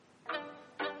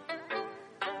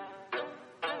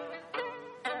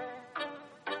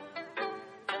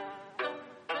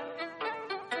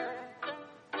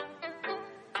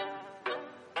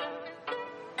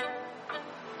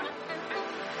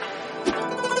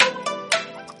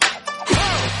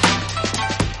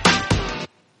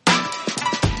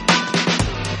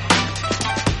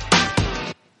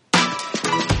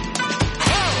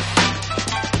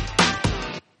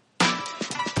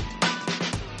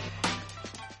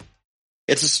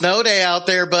It's a snow day out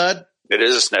there, bud. It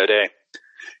is a snow day.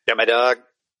 Yeah, my dog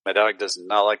does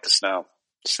not like the snow.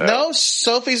 So, no,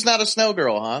 Sophie's not a snow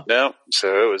girl, huh? No,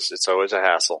 so it's always a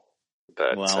hassle.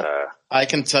 But I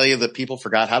can tell you that people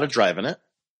forgot how to drive in it.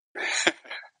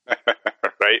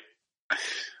 Right?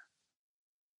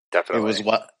 Definitely.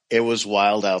 It was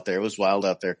wild out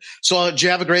there. So, did you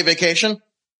have a great vacation?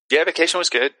 Yeah, vacation was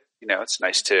good. It's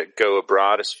nice to go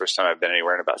abroad. It's the first time I've been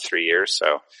anywhere in about 3 years,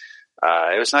 so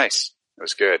it was nice. It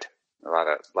was good. A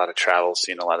lot of travel,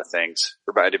 seeing a lot of things.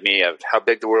 Reminded me of how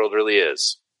big the world really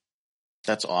is.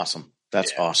 That's awesome.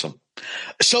 Awesome.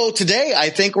 So today,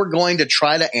 I think we're going to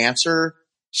try to answer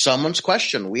someone's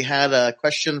question. We had a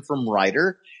question from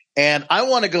Ryder, and I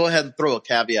want to go ahead and throw a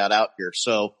caveat out here.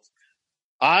 So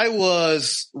I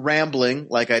was rambling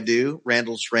like I do,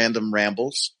 Randall's Random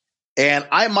Rambles, and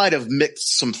I might have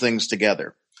mixed some things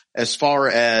together as far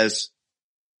as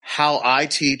how I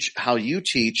teach, how you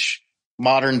teach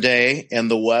modern day in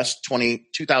the West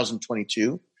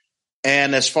 2022,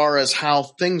 and as far as how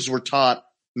things were taught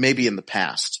maybe in the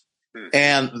past.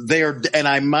 And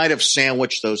I might have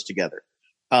sandwiched those together.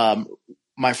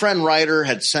 My friend Ryder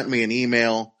had sent me an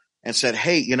email and said,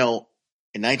 hey, in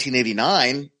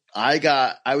 1989,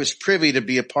 I was privy to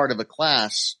be a part of a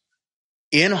class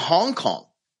in Hong Kong.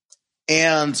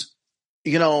 And,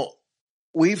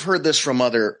 we've heard this from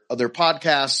other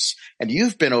podcasts, and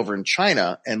you've been over in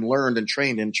China and learned and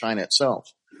trained in China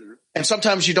itself. Mm-hmm. And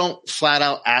sometimes you don't flat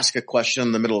out ask a question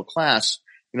in the middle of class.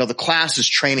 The class is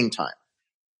training time.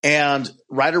 And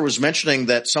Ryder was mentioning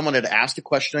that someone had asked a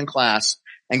question in class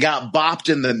and got bopped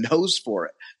in the nose for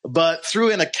it, but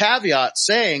threw in a caveat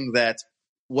saying that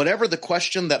whatever the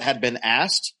question that had been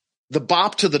asked, the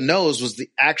bop to the nose was the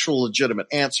actual legitimate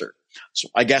answer. So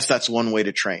I guess that's one way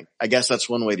to train. I guess that's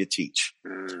one way to teach.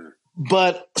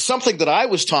 But something that I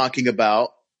was talking about,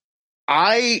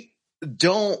 I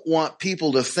don't want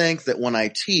people to think that when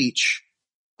I teach,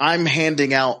 I'm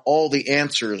handing out all the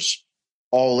answers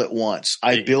all at once.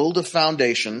 I build a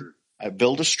foundation, I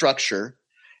build a structure,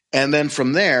 and then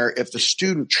from there, if the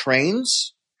student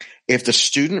trains, if the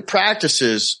student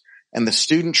practices, and the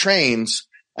student trains,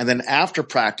 and then after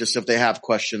practice, if they have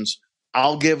questions,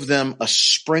 I'll give them a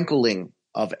sprinkling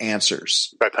of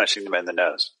answers. By punching them in the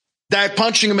nose.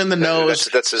 Punching them in the nose.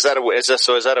 Is that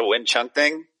a Wing Chun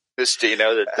thing?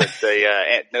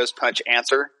 The nose punch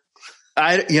answer?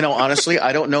 Honestly,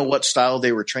 I don't know what style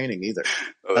they were training either.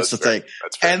 That's the thing.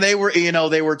 And they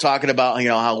were talking about,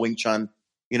 how Wing Chun,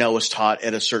 was taught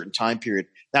at a certain time period.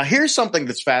 Now, here's something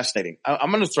that's fascinating.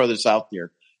 I'm going to throw this out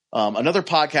there. Another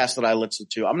podcast that I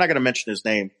listened to, I'm not going to mention his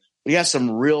name, but he has some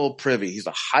real privy. He's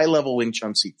a high-level Wing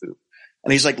Chun Sifu.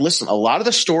 And he's like, listen, a lot of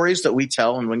the stories that we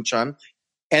tell in Wing Chun,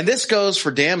 and this goes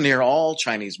for damn near all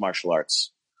Chinese martial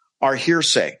arts, are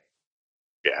hearsay.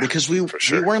 Yeah, because we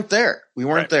weren't there. We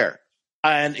weren't there.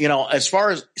 And, as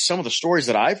far as some of the stories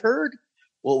that I've heard,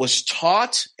 what was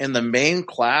taught in the main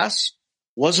class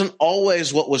wasn't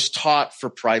always what was taught for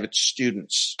private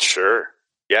students. Sure.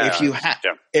 Yeah.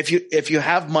 If you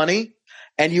have money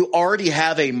and you already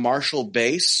have a martial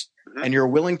base, mm-hmm. and you're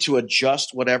willing to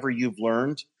adjust whatever you've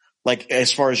learned, like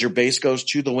as far as your base goes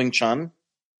to the Wing Chun,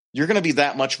 you're going to be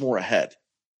that much more ahead.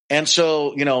 And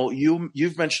so,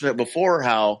 you've mentioned it before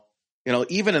how,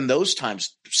 even in those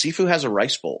times, Sifu has a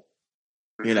rice bowl.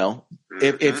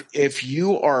 If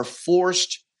you are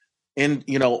forced in,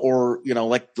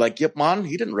 like Yip Man,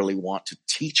 he didn't really want to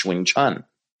teach Wing Chun.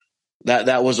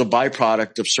 That was a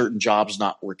byproduct of certain jobs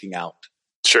not working out.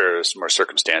 Sure. It's more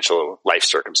circumstantial life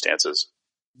circumstances.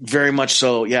 Very much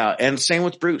so. Yeah. And same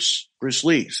with Bruce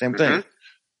Lee, same thing.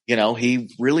 Mm-hmm. He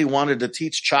really wanted to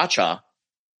teach Cha-Cha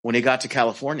when he got to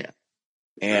California,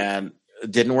 and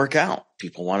it didn't work out.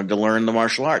 People wanted to learn the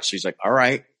martial arts. So he's like, all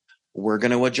right, we're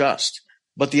going to adjust.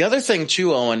 But the other thing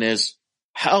too, Owen, is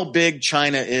how big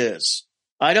China is.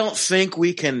 I don't think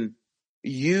we can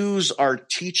use our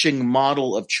teaching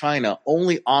model of China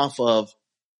only off of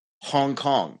Hong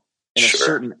Kong in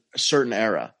a certain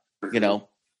era. The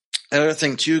other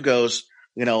thing too goes,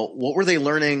 what were they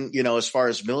learning, as far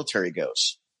as military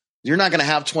goes? You're not going to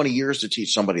have 20 years to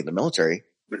teach somebody in the military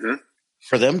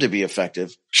for them to be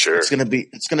effective. Sure. It's going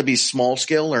to be small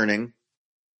scale learning.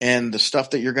 And the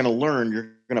stuff that you're going to learn,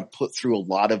 you're going to put through a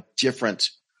lot of different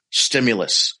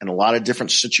stimulus and a lot of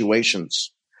different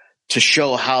situations to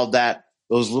show how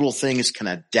those little things can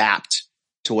adapt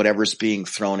to whatever's being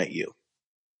thrown at you.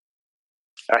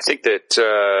 I think that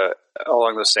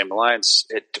along those same lines,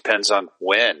 it depends on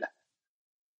when.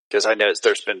 Because I know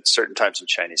there's been certain times in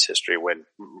Chinese history when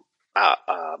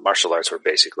martial arts were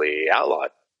basically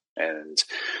outlawed. And,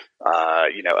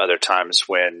 other times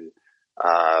when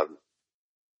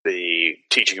the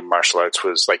teaching of martial arts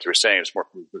was, like you were saying, it was more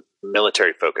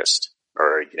military focused,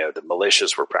 or, the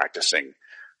militias were practicing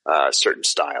certain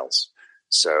styles.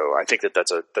 So I think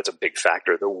that's a big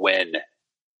factor. The when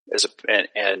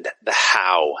and the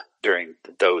how during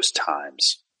those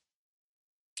times.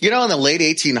 In the late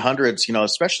 1800s,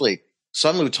 especially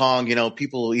Sun Lutong,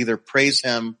 people either praise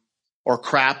him or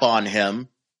crap on him.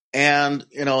 And,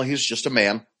 he's just a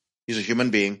man. He's a human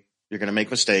being. You're going to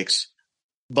make mistakes.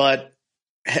 But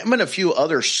him and a few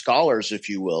other scholars, if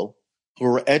you will, who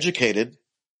were educated,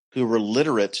 who were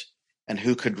literate, and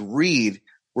who could read,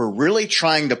 were really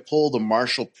trying to pull the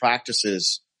martial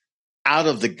practices out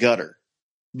of the gutter.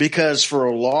 Because for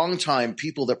a long time,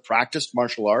 people that practiced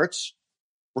martial arts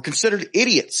were considered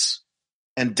idiots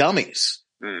and dummies.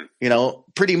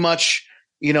 Pretty much,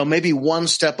 maybe one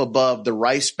step above the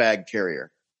rice bag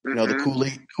carrier.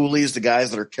 The coolies, the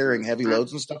guys that are carrying heavy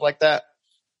loads and stuff like that.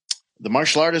 The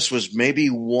martial artist was maybe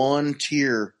one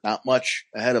tier, not much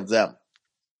ahead of them.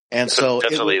 And so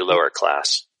definitely lower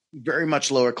class. Very much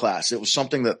lower class. It was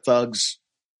something that thugs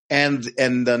and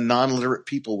the non-literate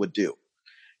people would do.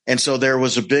 And so there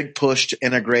was a big push to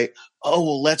integrate,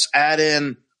 let's add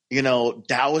in,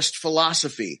 Taoist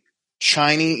philosophy,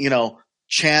 Chinese,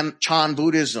 Chan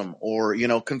Buddhism, or,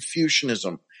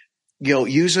 Confucianism,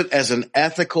 use it as an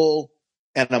ethical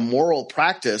and a moral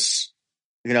practice,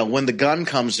 when the gun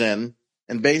comes in,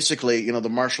 and basically, the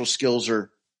martial skills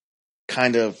are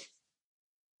kind of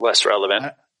less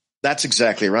relevant. That's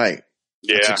exactly right.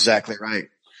 Yeah. That's exactly right.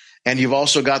 And you've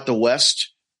also got the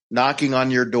West knocking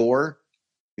on your door,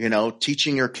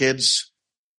 teaching your kids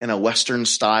in a Western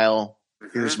style.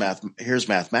 Here's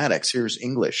mathematics. Here's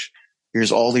English.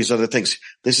 Here's all these other things.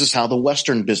 This is how the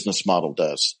Western business model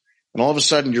does. And all of a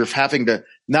sudden you're having to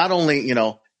not only,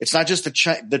 it's not just the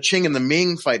Qing and the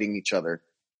Ming fighting each other,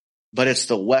 but it's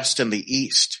the West and the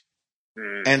East.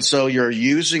 And so you're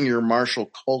using your martial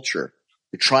culture.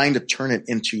 You're trying to turn it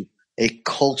into a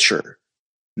culture,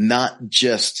 not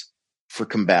just for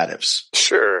combatives.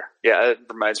 Sure. Yeah. It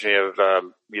reminds me of,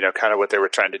 kind of what they were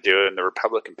trying to do in the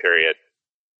Republican period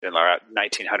in around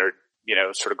 1900,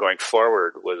 sort of going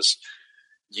forward, was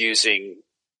using,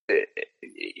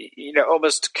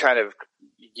 almost kind of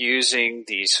using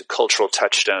these cultural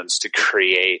touchstones to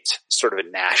create sort of a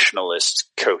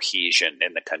nationalist cohesion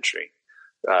in the country,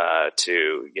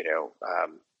 to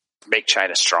make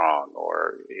China strong,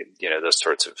 or those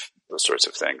sorts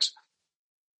of things.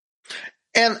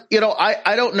 And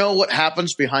I don't know what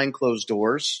happens behind closed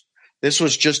doors. This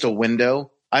was just a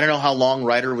window. I don't know how long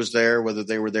Ryder was there, whether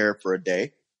they were there for a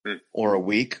day or a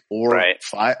week or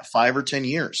 5 or 10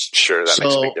 years. Sure, that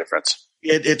makes a big difference.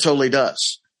 It totally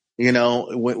does.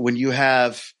 When you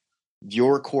have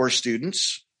your core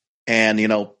students and,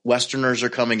 Westerners are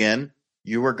coming in,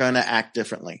 you are going to act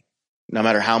differently. No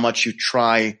matter how much you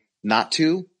try not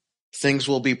to, things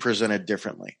will be presented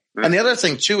differently. Mm-hmm. And the other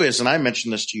thing too is, and I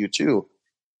mentioned this to you too,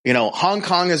 Hong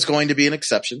Kong is going to be an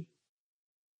exception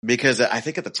because I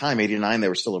think at the time, 89, they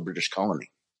were still a British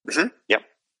colony. Mm-hmm. Yep.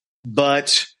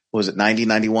 But was it 90,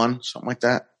 91, something like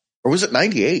that? Or was it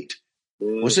 98?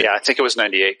 Was it? Yeah, I think it was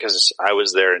 98 because I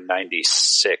was there in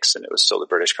 96 and it was still the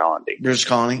British colony. British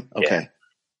colony? Okay.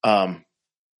 Yeah.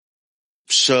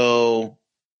 So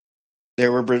they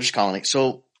were British colony.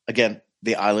 So again,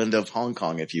 the island of Hong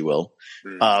Kong, if you will.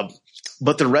 Mm.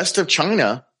 But the rest of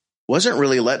China wasn't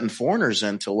really letting foreigners in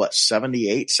until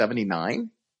 78, 79?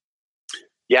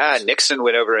 Yeah, Nixon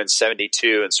went over in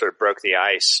 72 and sort of broke the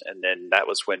ice. And then that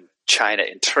was when China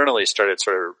internally started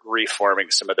sort of reforming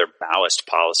some of their Maoist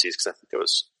policies,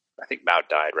 because I think Mao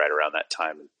died right around that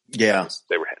time. Yeah.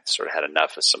 They were sort of had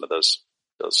enough of some of those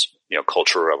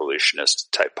cultural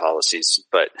revolutionist type policies.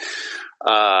 But,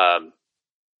 and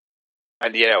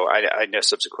I know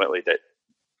subsequently that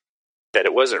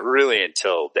it wasn't really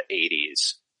until the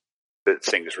 80s that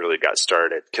things really got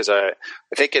started. Because I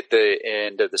think at the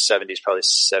end of the 70s, probably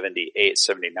 78,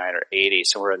 79, or 80,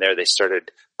 somewhere in there, they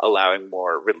started allowing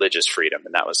more religious freedom.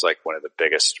 And that was like one of the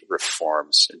biggest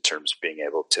reforms in terms of being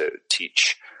able to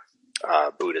teach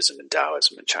Buddhism and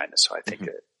Taoism in China. So I think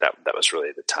that was really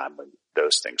the time when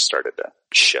those things started to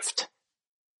shift.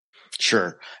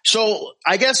 Sure. So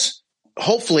I guess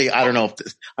hopefully, I don't know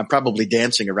if I'm probably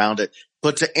dancing around it,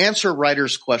 but to answer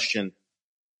Ryder's question,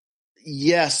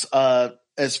 yes,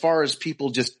 as far as people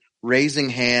just raising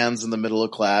hands in the middle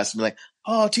of class and be like,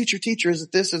 oh, teacher, is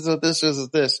it this, is it this, is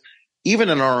it this? Even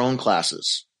in our own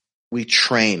classes, we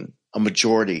train a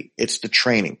majority. It's the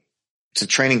training. It's a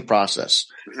training process.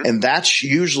 Mm-hmm. And that's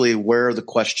usually where the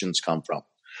questions come from.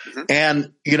 Mm-hmm.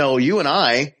 And, you and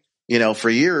I, for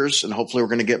years, and hopefully we're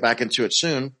going to get back into it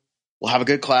soon, we'll have a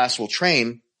good class, we'll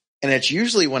train, And it's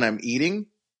usually when I'm eating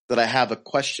that I have a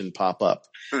question pop up.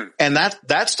 Hmm. And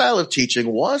that style of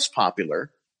teaching was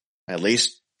popular, at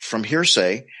least from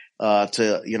hearsay,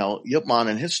 to, Yip Man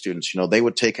and his students. They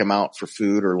would take him out for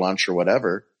food or lunch or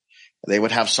whatever. They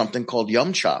would have something called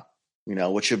yum cha,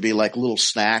 which would be like little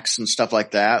snacks and stuff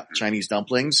like that, Chinese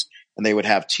dumplings, and they would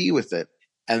have tea with it.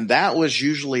 And that was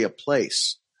usually a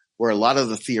place where a lot of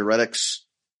the theoretics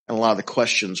and a lot of the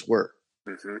questions were.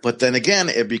 Mm-hmm. But then again,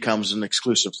 it becomes an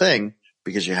exclusive thing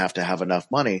because you have to have enough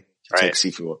money to take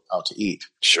Sifu out to eat.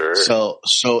 Sure. So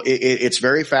it's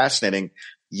very fascinating.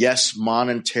 Yes,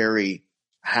 monetary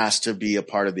has to be a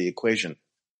part of the equation,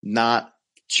 not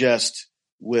just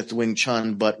with Wing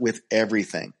Chun, but with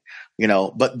everything,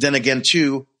 but then again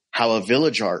too, how a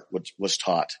village art was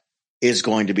taught is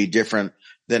going to be different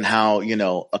than how,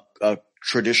 a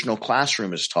traditional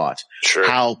classroom is taught. Sure.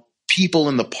 How people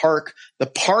in the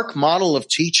park model of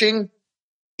teaching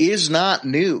is not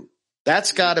new.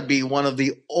 That's got to be one of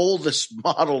the oldest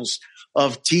models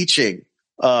of teaching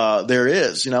there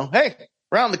is. Hey,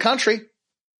 around the country,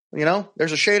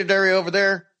 there's a shaded area over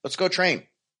there. Let's go train.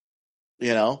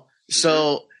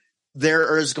 So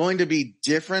there is going to be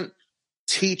different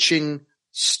teaching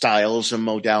styles and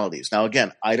modalities. Now,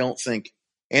 again, I don't think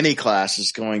any class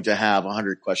is going to have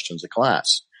 100 questions a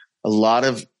class. A lot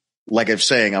of, like I'm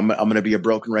saying, I'm going to be a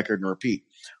broken record and repeat.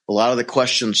 A lot of the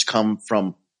questions come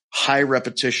from high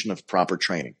repetition of proper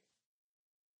training.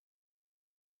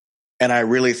 And I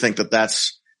really think that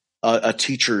that's a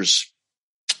teacher's,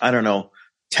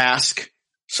 task.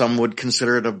 Some would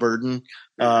consider it a burden.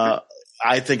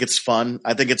 I think it's fun.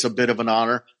 I think it's a bit of an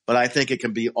honor, but I think it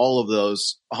can be all of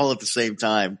those all at the same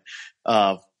time.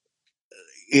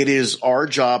 It is our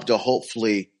job to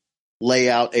hopefully lay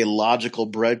out a logical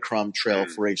breadcrumb trail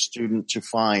for a student to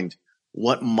find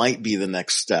what might be the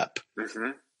next step.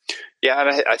 Mm-hmm. Yeah.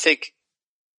 And I think,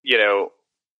 to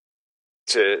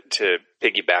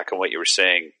piggyback on what you were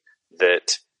saying,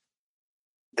 that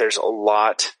there's a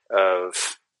lot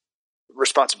of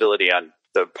responsibility on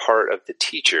the part of the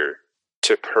teacher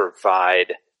to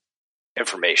provide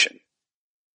information.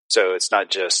 So it's not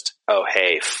just, oh,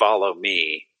 hey, follow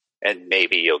me and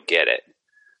maybe you'll get it.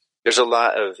 There's a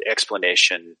lot of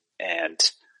explanation and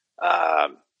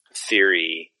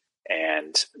theory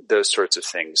and those sorts of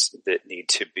things that need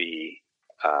to be,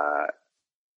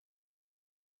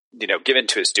 given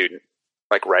to a student,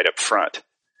 like right up front,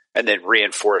 and then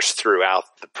reinforced throughout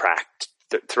the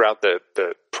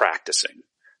practicing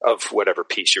of whatever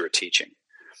piece you were teaching.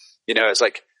 It's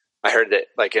like, I heard that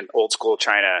like in old school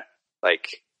China, like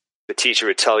the teacher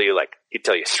would tell you, he'd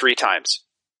tell you 3 times.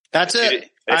 That's it.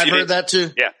 I've heard that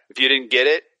too. Yeah. If you didn't get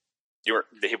it,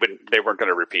 they weren't going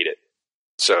to repeat it.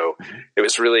 So it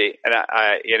was really, and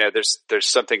I there's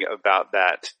something about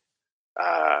that,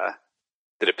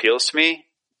 that appeals to me,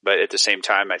 but at the same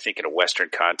time, I think in a Western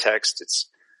context, it's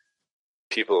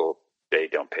people, they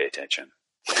don't pay attention.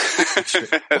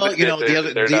 Well,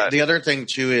 the other thing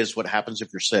too is what happens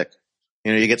if you're sick.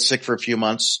 You get sick for a few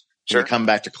months, you come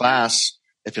back to class.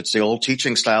 If it's the old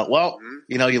teaching style, well,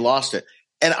 you lost it.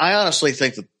 And I honestly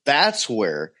think that that's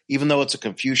where, even though it's a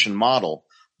Confucian model,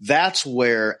 that's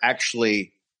where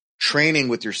actually training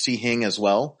with your Sihing as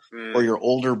well, or your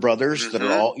older brothers that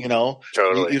are all,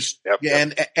 totally.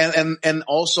 And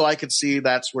also I could see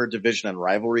that's where division and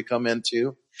rivalry come in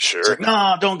too. Sure. It's like,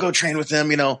 no, don't go train with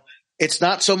them. It's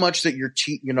not so much that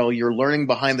you're learning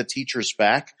behind the teacher's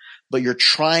back, but you're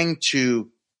trying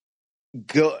to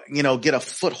go, get a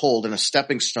foothold and a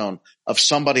stepping stone of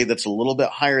somebody that's a little bit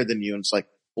higher than you. And it's like,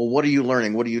 well, what are you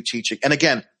learning? What are you teaching? And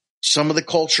again, some of the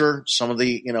culture, some of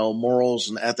the, morals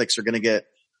and ethics are going to get,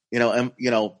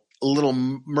 a little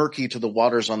murky to the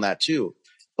waters on that too.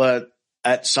 But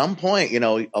at some point,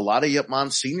 a lot of Yip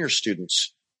Man senior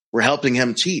students were helping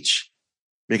him teach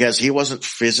because he wasn't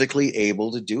physically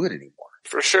able to do it anymore.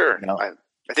 For sure.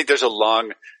 I think there's a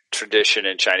long tradition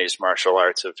in Chinese martial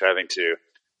arts of having to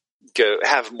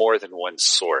have more than one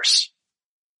source.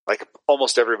 Like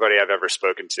almost everybody I've ever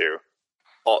spoken to,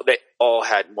 they all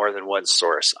had more than one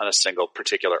source on a single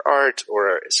particular art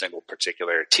or a single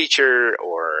particular teacher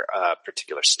or a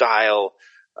particular style,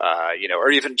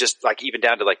 or even just even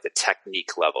down to the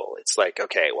technique level. It's like,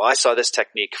 okay, well, I saw this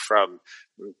technique from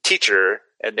teacher,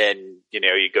 and then,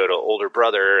 you go to older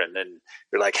brother, and then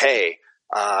you're like, hey,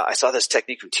 I saw this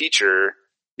technique from teacher,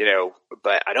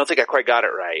 but I don't think I quite got it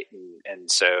right. And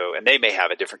they may have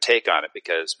a different take on it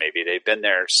because maybe they've been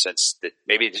there since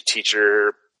maybe the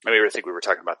teacher, I think we were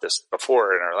talking about this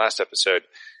before in our last episode,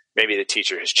 maybe the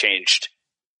teacher has changed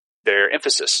their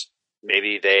emphasis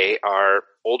Maybe they are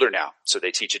older now, so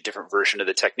they teach a different version of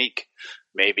the technique.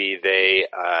 Maybe they,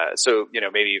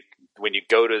 maybe when you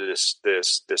go to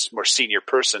this more senior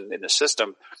person in the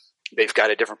system, they've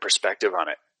got a different perspective on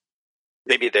it.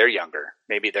 Maybe they're younger,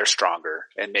 maybe they're stronger,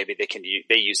 and maybe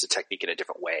they use the technique in a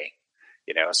different way.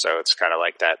 So it's kind of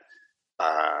like that.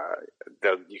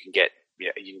 You can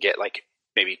get like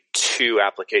maybe 2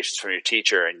 applications from your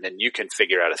teacher, and then you can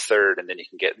figure out a third, and then you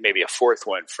can get maybe a fourth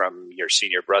one from your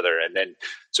senior brother. And then,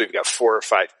 so you've got 4 or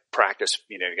 5 practice,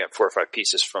 you got 4 or 5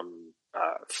 pieces from,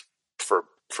 for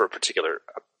a particular,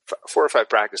 4 or 5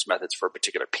 practice methods for a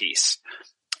particular piece.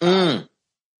 And,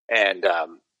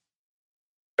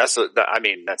 that's the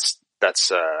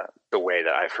way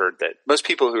that I've heard that most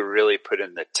people who really put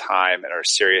in the time and are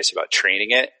serious about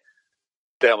training it,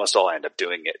 they almost all end up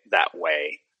doing it that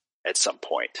way at some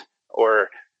point. Or,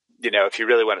 if you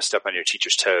really want to step on your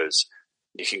teacher's toes,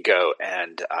 you can go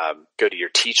and go to your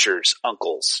teacher's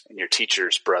uncles and your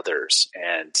teacher's brothers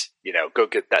and, go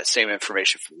get that same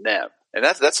information from them. And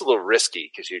that's a little risky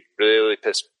because you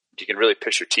can really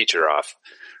piss your teacher off.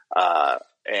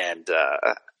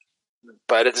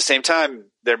 But at the same time,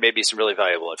 there may be some really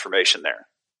valuable information there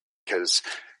because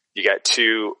you got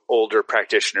 2 older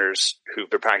practitioners who've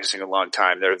been practicing a long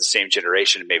time. They're the same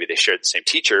generation. Maybe they shared the same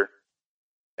teacher.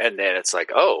 And then it's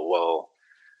like, oh, well,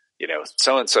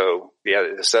 so-and-so,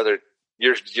 this other,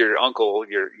 your uncle,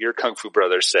 your Kung Fu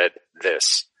brother said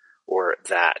this or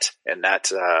that. And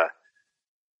that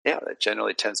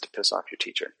generally tends to piss off your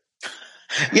teacher.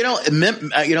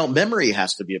 Memory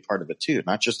has to be a part of it too,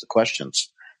 not just the questions.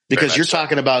 Because you're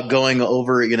talking about going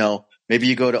over, maybe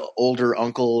you go to older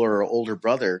uncle or older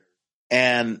brother,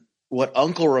 and what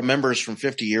uncle remembers from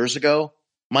 50 years ago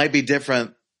might be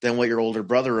different than what your older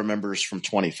brother remembers from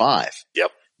 25.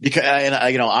 Yep. Because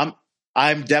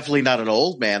I'm definitely not an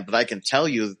old man, but I can tell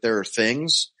you that there are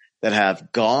things that have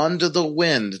gone to the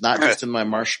wind, not just in my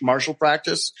martial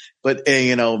practice, but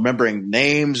remembering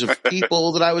names of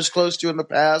people that I was close to in the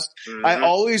past. Mm-hmm. I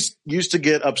always used to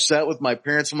get upset with my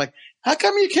parents. I'm like, how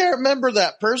come you can't remember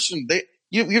that person?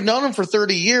 You've known them for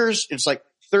 30 years. It's like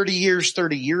 30 years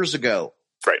ago.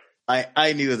 Right.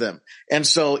 I knew them. And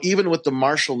so even with the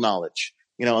martial knowledge,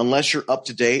 unless you're up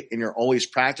to date and you're always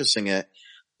practicing it,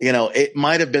 it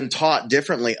might have been taught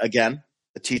differently. Again,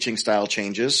 the teaching style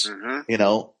changes,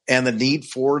 and the need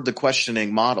for the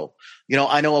questioning model.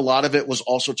 I know a lot of it was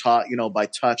also taught, by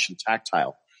touch and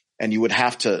tactile, and you would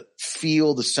have to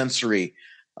feel the sensory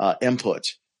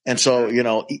input. And so,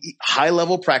 high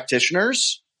level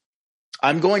practitioners,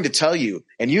 I'm going to tell you,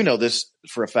 and you know this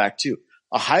for a fact too,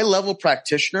 a high level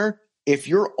practitioner, if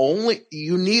you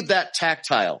need that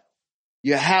tactile,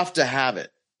 you have to have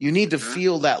it. You need to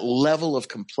feel that level of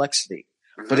complexity.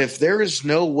 But if there is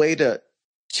no way to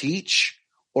teach,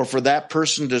 or for that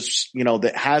person to,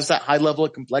 that has that high level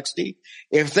of complexity,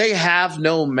 if they have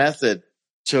no method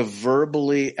to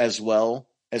verbally as well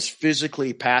as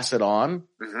physically pass it on,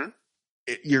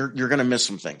 you're going to miss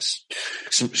some things.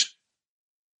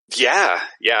 Yeah.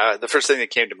 The first thing that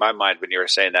came to my mind when you were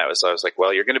saying that was, I was like,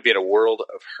 well, you're going to be in a world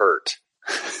of hurt.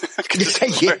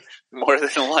 More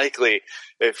than likely,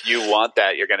 if you want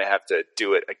that, you're going to have to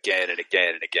do it again and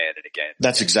again and again and again.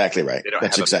 That's exactly right. They don't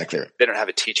have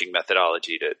a teaching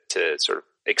methodology to sort of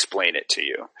explain it to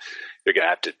you. You're going to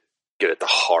have to get it the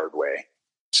hard way.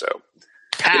 So,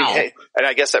 and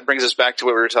I guess that brings us back to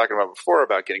what we were talking about before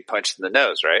about getting punched in the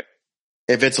nose, right?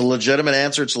 If it's a legitimate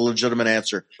answer, it's a legitimate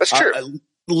answer. That's true.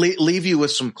 Leave you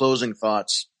with some closing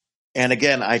thoughts. And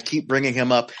again, I keep bringing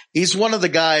him up. He's one of the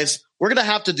guys. We're going to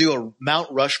have to do a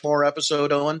Mount Rushmore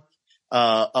episode, Owen,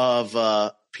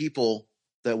 of people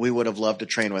that we would have loved to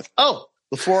train with. Oh,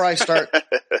 before I start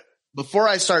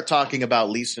talking about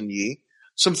Lee Sun Yi,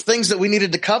 some things that we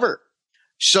needed to cover.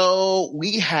 So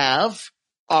we have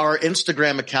our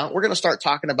Instagram account. We're going to start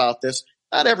talking about this,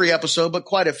 not every episode, but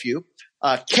quite a few.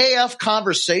 KF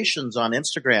Conversations on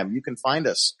Instagram. You can find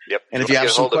us. Yep. And if you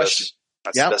have some questions,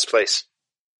 that's the best place.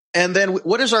 And then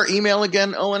what is our email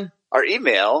again, Owen? Our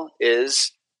email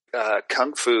is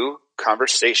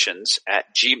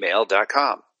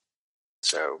kungfuconversations@gmail.com.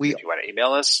 So if you want to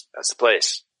email us, that's the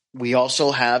place. We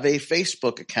also have a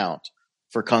Facebook account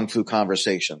for Kung Fu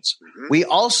Conversations. We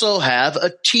also have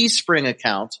a Teespring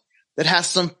account that has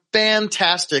some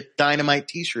fantastic Dynamite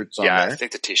t-shirts on there. Yeah, I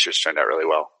think the t-shirts turned out really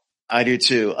well. I do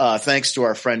too. Thanks to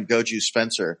our friend Goju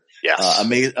Spencer. Yes.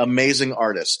 Amazing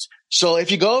artist. So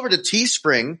if you go over to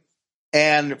Teespring,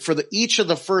 and for each of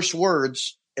the first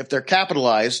words, if they're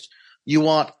capitalized, you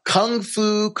want Kung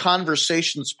Fu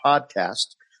Conversations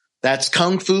Podcast. That's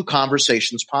Kung Fu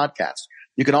Conversations Podcast.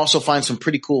 You can also find some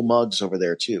pretty cool mugs over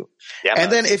there too. Yeah,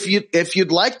 and then if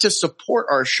you'd like to support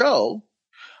our show,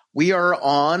 we are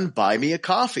on Buy Me a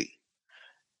Coffee.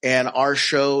 And our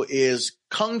show is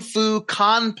Kung Fu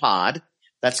Con Pod.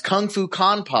 That's Kung Fu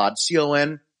Con Pod,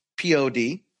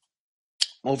 CONPOD,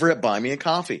 over at Buy Me a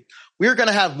Coffee. We're going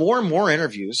to have more and more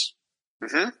interviews.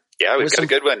 Mm-hmm. Yeah, we've got a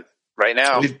good one right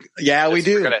now. We do.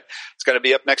 It's going to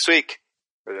be up next week,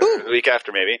 or the week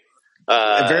after maybe.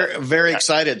 Very, very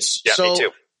excited. Yeah, so me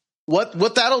too.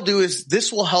 What that'll do is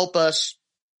this will help us.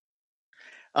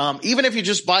 Even if you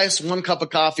just buy us one cup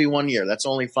of coffee 1 year, that's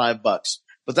only $5.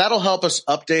 But that'll help us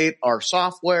update our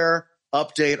software,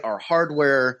 update our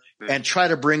hardware, and try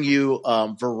to bring you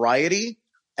variety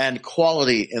and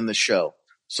quality in the show.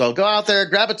 So go out there,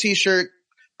 grab a t-shirt,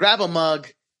 grab a mug,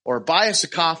 or buy us a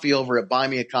coffee over at Buy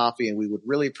Me a Coffee, and we would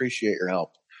really appreciate your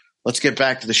help. Let's get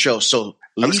back to the show. So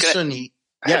Lisa, go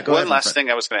ahead. One last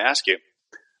thing I was going to ask you.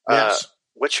 Yes.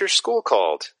 What's your school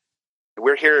called?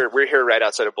 We're here right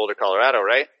outside of Boulder, Colorado,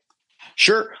 right?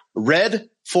 Sure.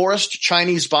 Red Forest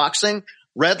Chinese Boxing.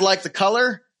 Red like the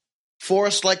color,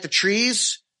 forest like the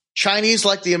trees, Chinese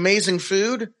like the amazing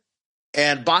food,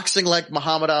 and boxing like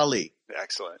Muhammad Ali.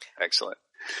 Excellent.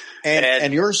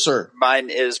 And yours, sir? Mine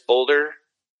is Boulder,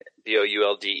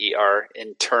 Boulder,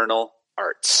 Internal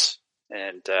Arts.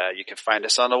 And you can find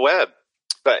us on the web.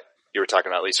 But you were talking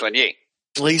about Lee Sun Yi.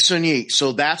 Lee Sun Yi.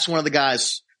 So that's one of the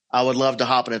guys I would love to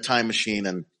hop in a time machine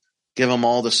and give him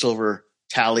all the silver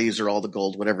tallies or all the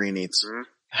gold, whatever he needs. Mm-hmm.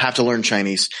 Have to learn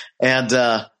Chinese. And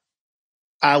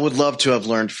I would love to have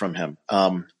learned from him.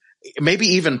 Maybe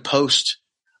even post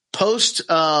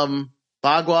Bagua,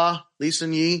 Lee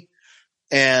Sun Yi,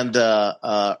 and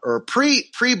or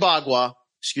pre Bagua,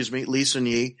 Lee Sun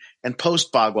Yi, and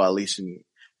post Bagua, Lee Sun Yi.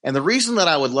 And the reason that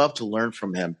I would love to learn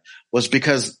from him was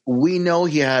because we know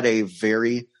he had a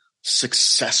very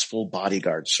successful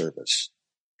bodyguard service.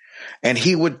 And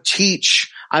he would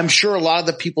teach, I'm sure a lot of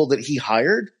the people that he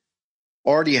hired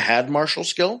already had martial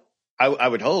skill. I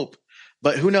would hope,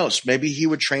 but who knows? Maybe he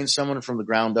would train someone from the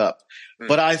ground up.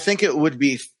 But I think it would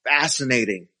be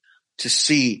fascinating to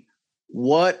see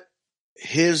what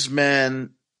his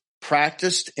men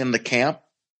practiced in the camp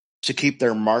to keep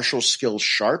their martial skills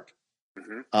sharp.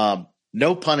 Mm-hmm.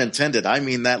 No pun intended. I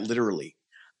mean that literally,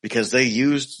 because they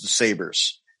used the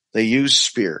sabers, they used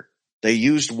spear, they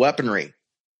used weaponry.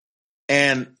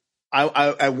 And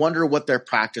I wonder what their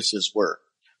practices were,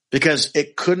 because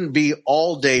it couldn't be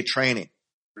all day training.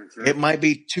 Mm-hmm. It might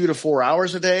be 2 to 4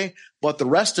 hours a day, but the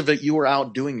rest of it, you were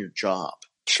out doing your job.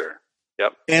 Sure.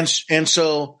 Yep. And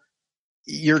so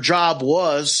your job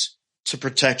was to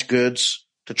protect goods,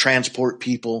 to transport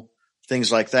people,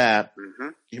 things like that.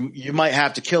 Mm-hmm. You might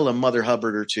have to kill a Mother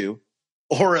Hubbard or two,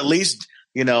 or at least,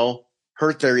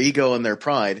 hurt their ego and their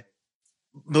pride,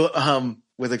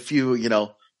 with a few,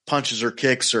 punches or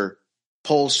kicks or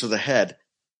pulls to the head.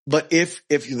 But if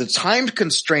the time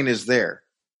constraint is there,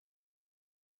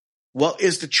 what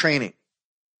is the training?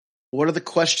 What are the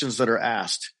questions that are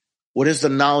asked? What is the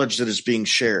knowledge that is being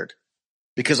shared?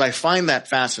 Because I find that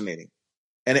fascinating.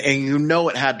 And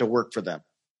it had to work for them,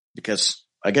 because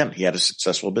again, he had a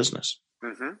successful business.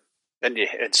 Mm-hmm.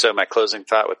 And so my closing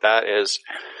thought with that is,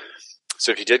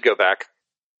 so if you did go back,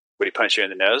 would he punch you in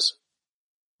the nose?